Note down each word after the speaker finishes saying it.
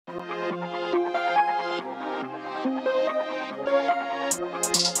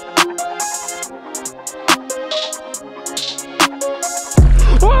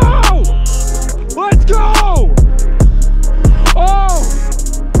Whoa! Let's go!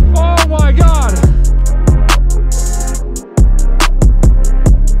 Oh my God!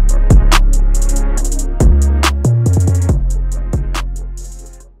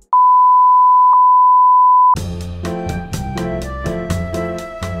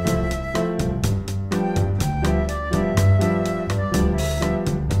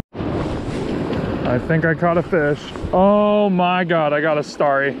 I think I caught a fish. Oh my God, I got a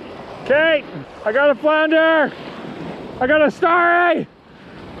starry. Kate, I got a flounder. I got a starry.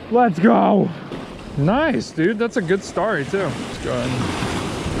 Let's go. Nice, dude. That's a good starry too. Let's go ahead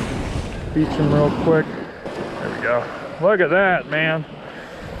and beach him real quick. There we go. Look at that, man.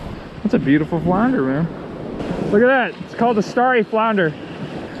 That's a beautiful flounder, man. Look at that. It's called a starry flounder.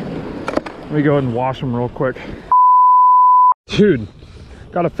 Let me go ahead and wash him real quick. Dude,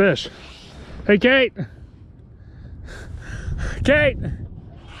 got a fish. Hey, Kate. Kate,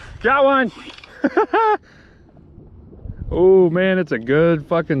 got one. Oh man, it's a good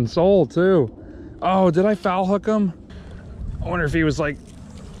fucking soul too. Oh, did I foul hook him? I wonder if he was like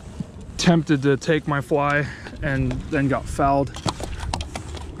tempted to take my fly and then got fouled.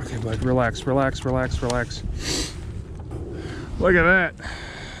 Okay, bud, relax, relax, relax, relax. Look at that.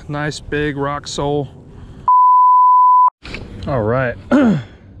 Nice big rock sole. All right.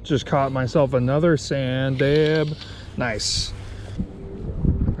 Just caught myself another sand dab. Nice.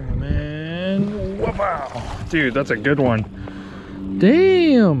 Bring him in. Wow. Dude, that's a good one.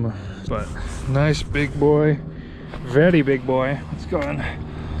 Damn. But nice big boy. Very big boy. Let's go and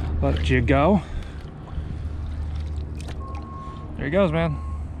let you go. There he goes, man.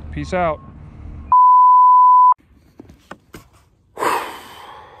 Peace out.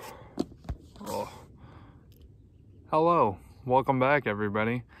 Oh. Hello. Welcome back,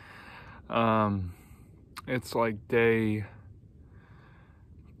 everybody. It's like day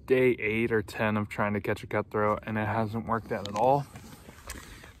 8 or 10 of trying to catch a cutthroat, and it hasn't worked out at all.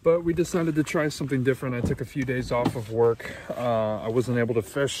 But we decided to try something different. I took a few days off of work. I wasn't able to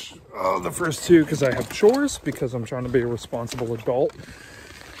fish the first two because I have chores, because I'm trying to be a responsible adult.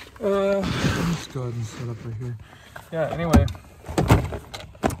 Let's go ahead and set up right here. Yeah, anyway.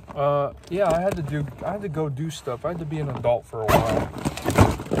 Yeah, I had to go do stuff. I had to be an adult for a while.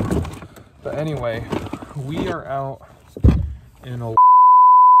 But anyway, we are out in a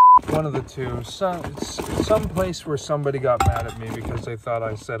one of the two, some place where somebody got mad at me because they thought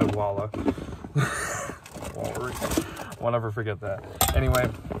I said a walla. Won't ever forget that. Anyway,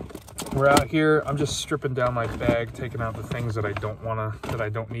 we're out here. I'm just stripping down my bag, taking out the things that I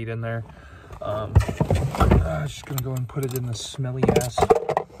don't need in there. I'm just gonna go and put it in the smelly ass.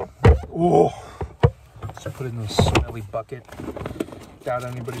 Oh, just put it in the smelly bucket. Doubt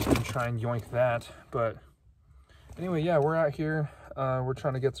anybody's gonna try and yoink that. But anyway, yeah, we're out here. We're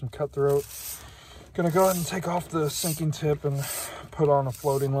trying to get some cutthroat. Gonna go ahead and take off the sinking tip and put on a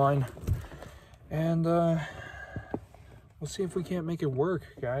floating line. And we'll see if we can't make it work,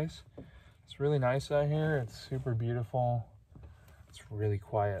 guys. It's really nice out here. It's super beautiful. It's really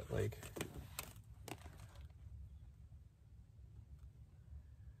quiet, like.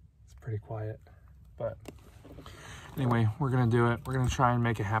 It's pretty quiet, but anyway, we're gonna do it. We're gonna try and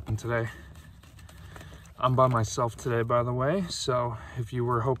make it happen today. I'm by myself today, by the way, so if you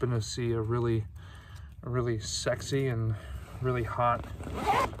were hoping to see a really sexy and really hot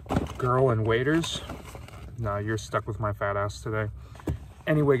girl in waders, no, you're stuck with my fat ass today.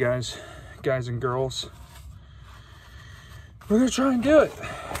 Anyway, guys and girls, we're gonna try and do it.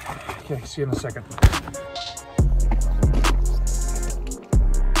 Okay, see you in a second.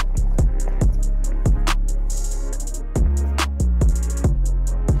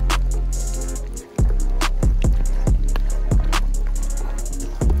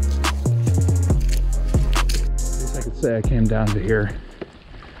 Say I came down to here.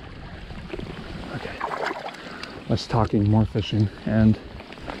 Okay, less talking, more fishing. And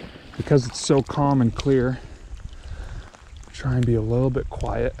because it's so calm and clear, try and be a little bit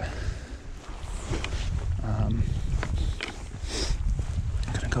quiet. I'm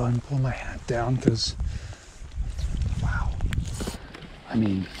gonna go ahead and pull my hat down because, wow, I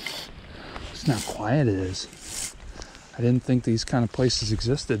mean, it's not quiet it is. I didn't think these kind of places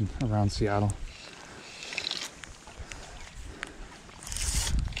existed around Seattle.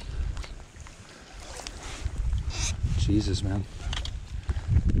 Jesus, man.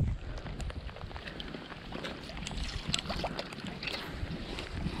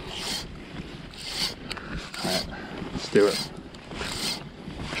 All right, let's do it.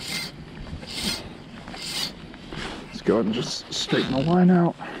 Let's Let's go ahead and just straighten the line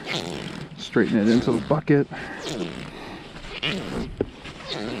out. Straighten it into the bucket.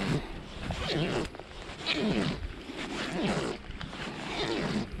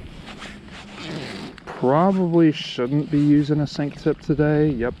 Probably shouldn't be using a sink tip today.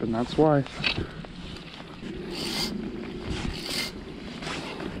 Yep, and that's why.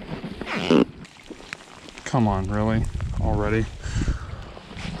 Come on, really? Already?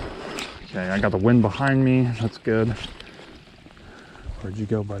 Okay, I got the wind behind me. That's good. Where'd you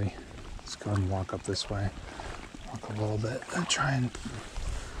go, buddy? Let's go ahead and walk up this way. Walk a little bit. And try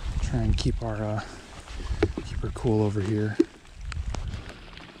and keep her cool over here.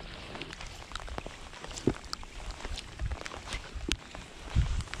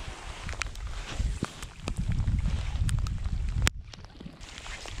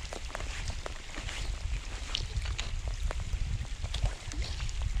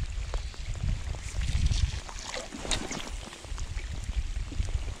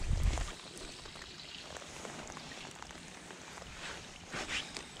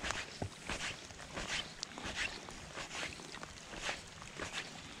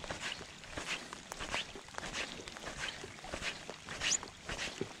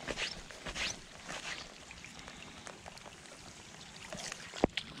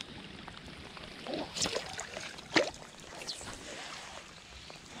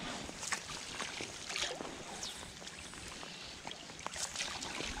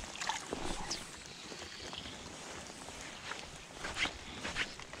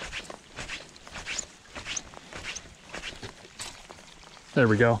 There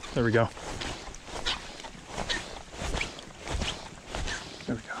we go. There we go.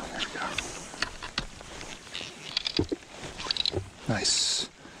 There we go. There we go. Nice.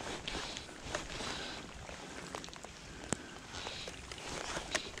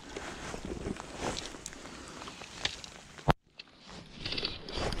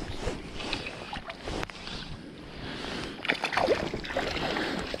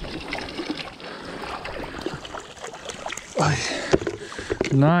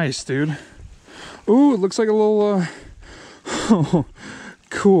 Nice, dude. Ooh, it looks like a little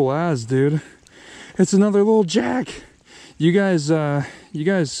cool as, dude. It's another little jack. You guys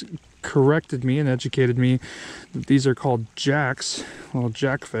corrected me and educated me that these are called jacks, little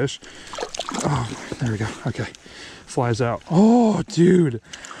jackfish. Oh, there we go. Okay, flies out. Oh, dude.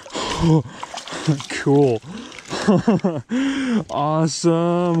 Oh, cool.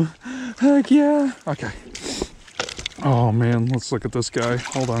 Awesome. Heck yeah. Okay. Oh man, let's look at this guy.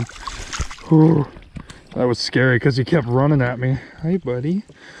 Hold on. Ooh, that was scary because he kept running at me. Hey, buddy.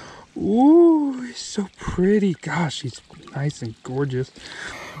 Ooh, he's so pretty. Gosh, he's nice and gorgeous.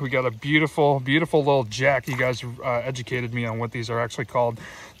 We got a beautiful, beautiful little jack. You guys educated me on what these are actually called.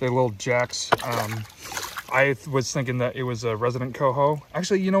 They're little jacks. I was thinking that it was a resident coho.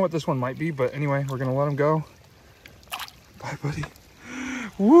 Actually, you know what this one might be, but anyway, we're gonna let him go. Bye, buddy.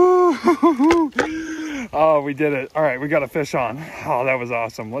 Woo! Oh, we did it. All right, we got a fish on. Oh, that was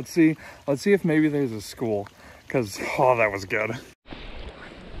awesome. Let's see if maybe there's a school, because oh, that was good.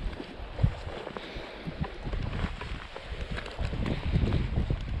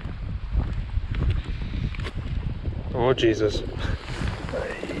 Oh, Jesus.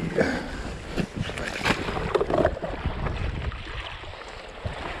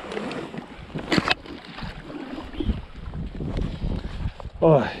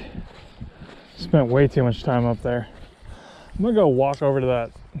 Oh, spent way too much time up there. I'm gonna go walk over to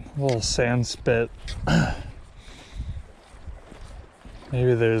that little sand spit.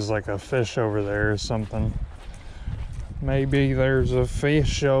 Maybe there's like a fish over there or something. Maybe there's a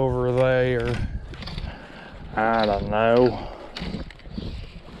fish over there. I don't know.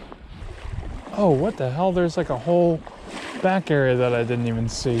 Oh, what the hell? There's like a whole back area that I didn't even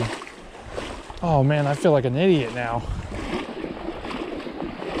see. Oh man, I feel like an idiot now.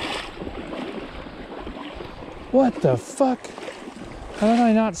 What the fuck? How did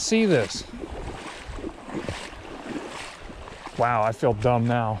I not see this? Wow, I feel dumb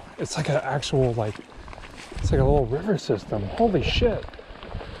now. It's like an actual, like, it's like a little river system. Holy shit.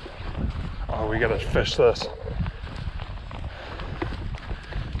 Oh, we gotta fish this.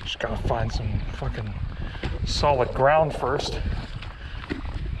 Just gotta find some fucking solid ground first.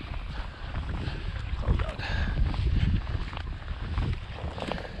 Oh God.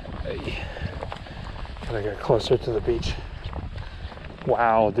 Hey. Gotta get closer to the beach.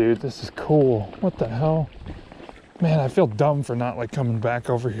 Wow, dude, this is cool. What the hell? Man, I feel dumb for not like coming back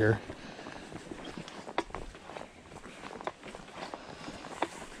over here.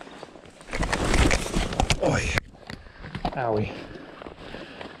 Oi. Owie.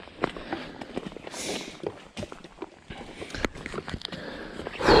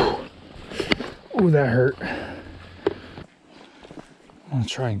 Oh, that hurt. I'm gonna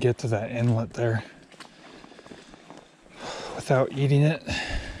try and get to that inlet there without eating it.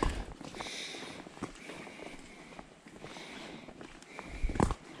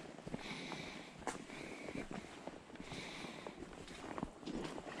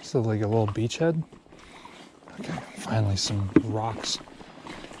 This looks like a little beachhead. Okay, finally some rocks.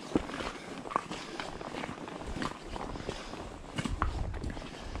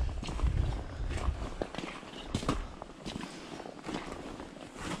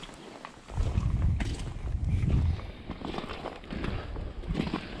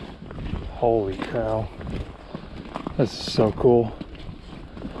 Holy cow. This is so cool.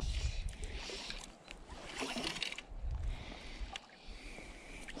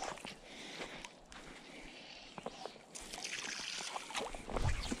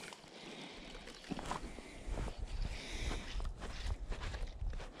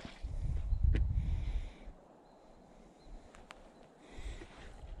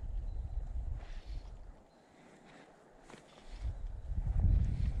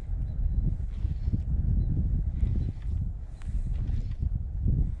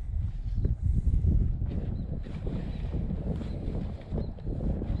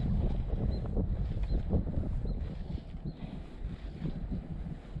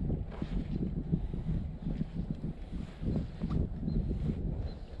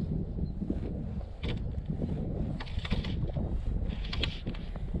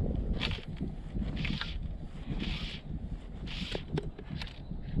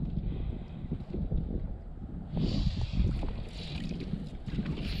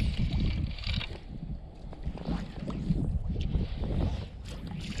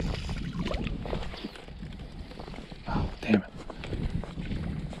 Damn it.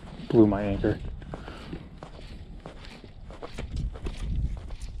 Blew my anchor.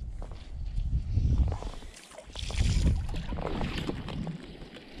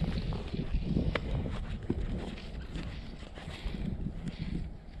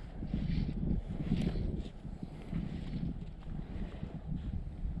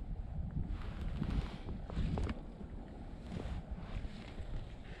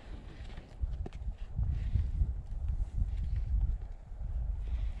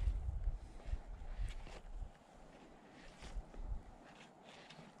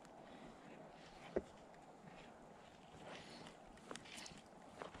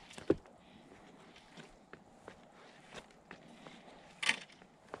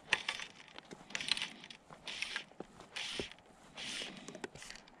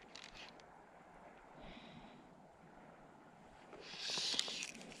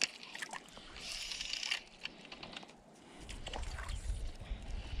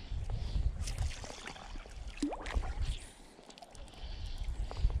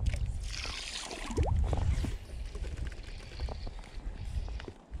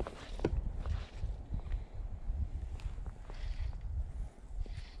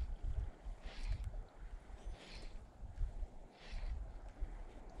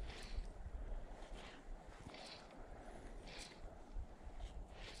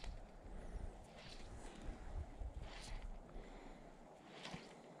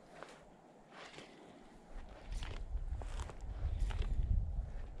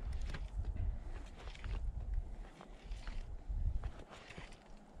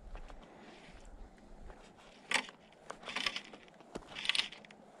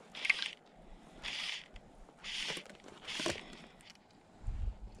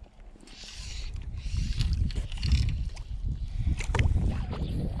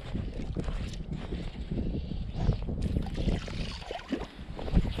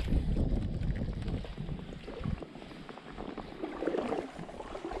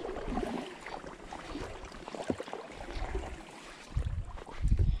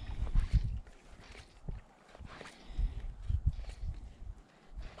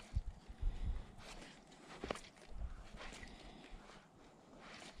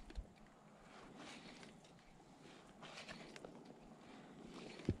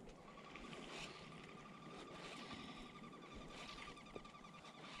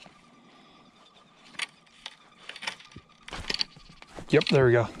 Yep, there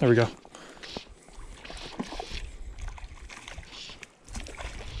we go. There we go.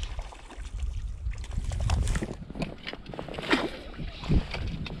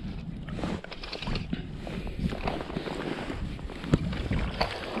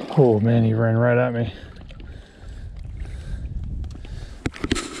 Oh man, he ran right at me.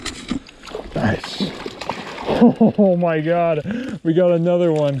 Nice. Oh my God, we got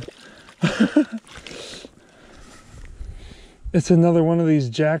another one. It's another one of these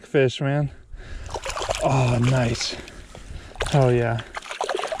jackfish, man. Oh, nice. Oh, yeah.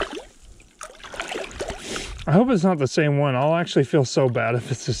 I hope it's not the same one. I'll actually feel so bad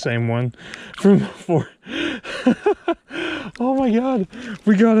if it's the same one from before. Oh my God.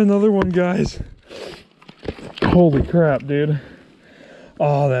 We got another one, guys. Holy crap, dude.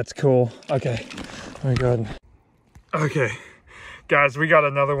 Oh, that's cool. Okay. Oh my God. Okay. Guys, we got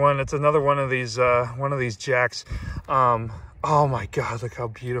another one. It's another one of these jacks. Oh my God, look how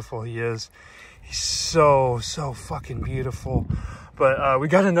beautiful he is. He's so fucking beautiful. But we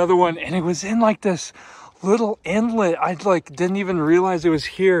got another one, and it was in like this little inlet. I like didn't even realize it was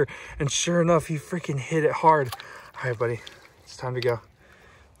here, and sure enough, he freaking hit it hard. All right, buddy, it's time to go.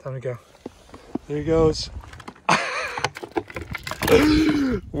 Time to go. There he goes.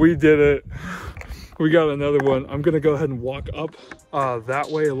 We did it. We got another one. I'm gonna go ahead and walk up that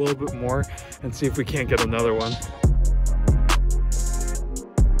way a little bit more and see if we can't get another one.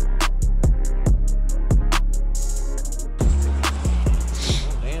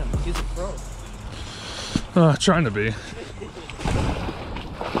 Oh, damn, he's a pro. Trying to be.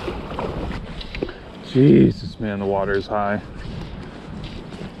 Jesus, man, the water is high.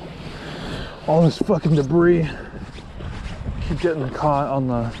 All this fucking debris. Keep getting caught on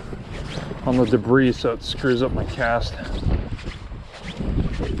the debris, so it screws up my cast.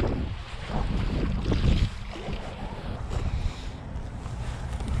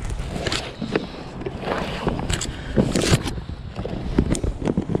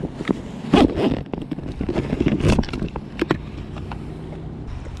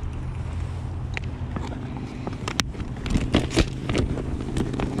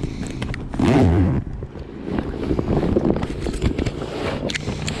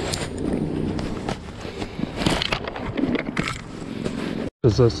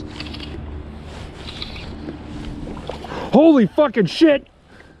 Is this? Holy fucking shit!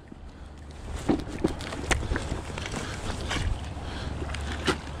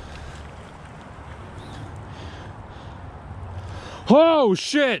 Oh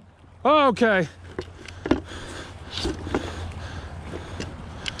shit! Okay.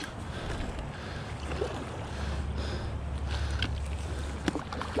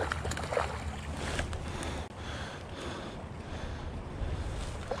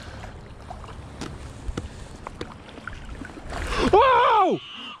 Oh!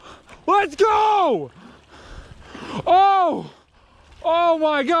 Let's go! Oh! Oh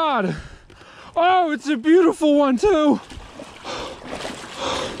my God! Oh, it's a beautiful one too!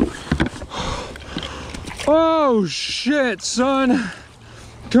 Oh shit, son!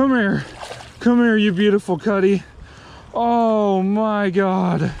 Come here. Come here, you beautiful cutty. Oh my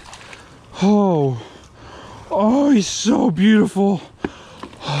God. Oh. Oh, he's so beautiful.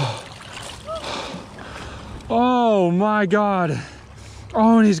 Oh my God.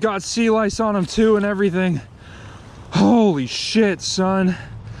 Oh, and he's got sea lice on him too and everything. Holy shit, son.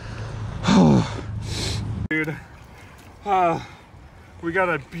 Oh. Dude, we got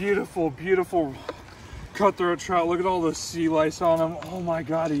a beautiful cutthroat trout. Look at all the sea lice on him. Oh my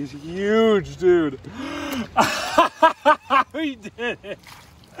God, he's huge, dude. We did it.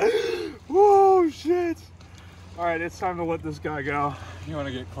 Whoa, shit. All right, it's time to let this guy go. You want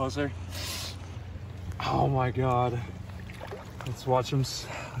to get closer? Oh my God. Let's watch him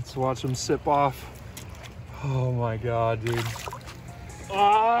sip off. Oh my God, dude.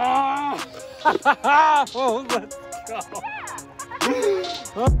 Ah! Oh, let's go.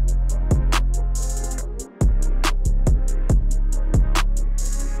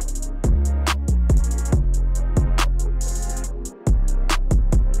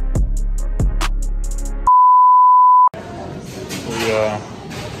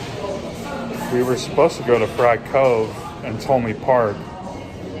 We were supposed to go to Frag Cove and Tolmie Park,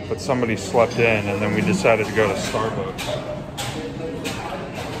 but somebody slept in, and then we decided to go to Starbucks.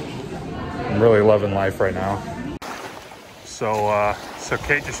 I'm really loving life right now. So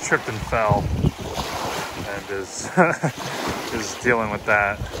Kate just tripped and fell, and is is dealing with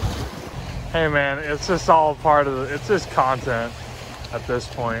that. Hey man, it's just all part of it's just content at this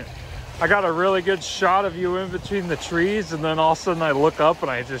point. I got a really good shot of you in between the trees, and then all of a sudden I look up and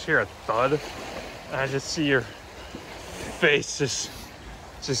I just hear a thud, and I just see your face just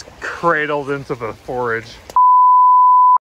cradled into the forage.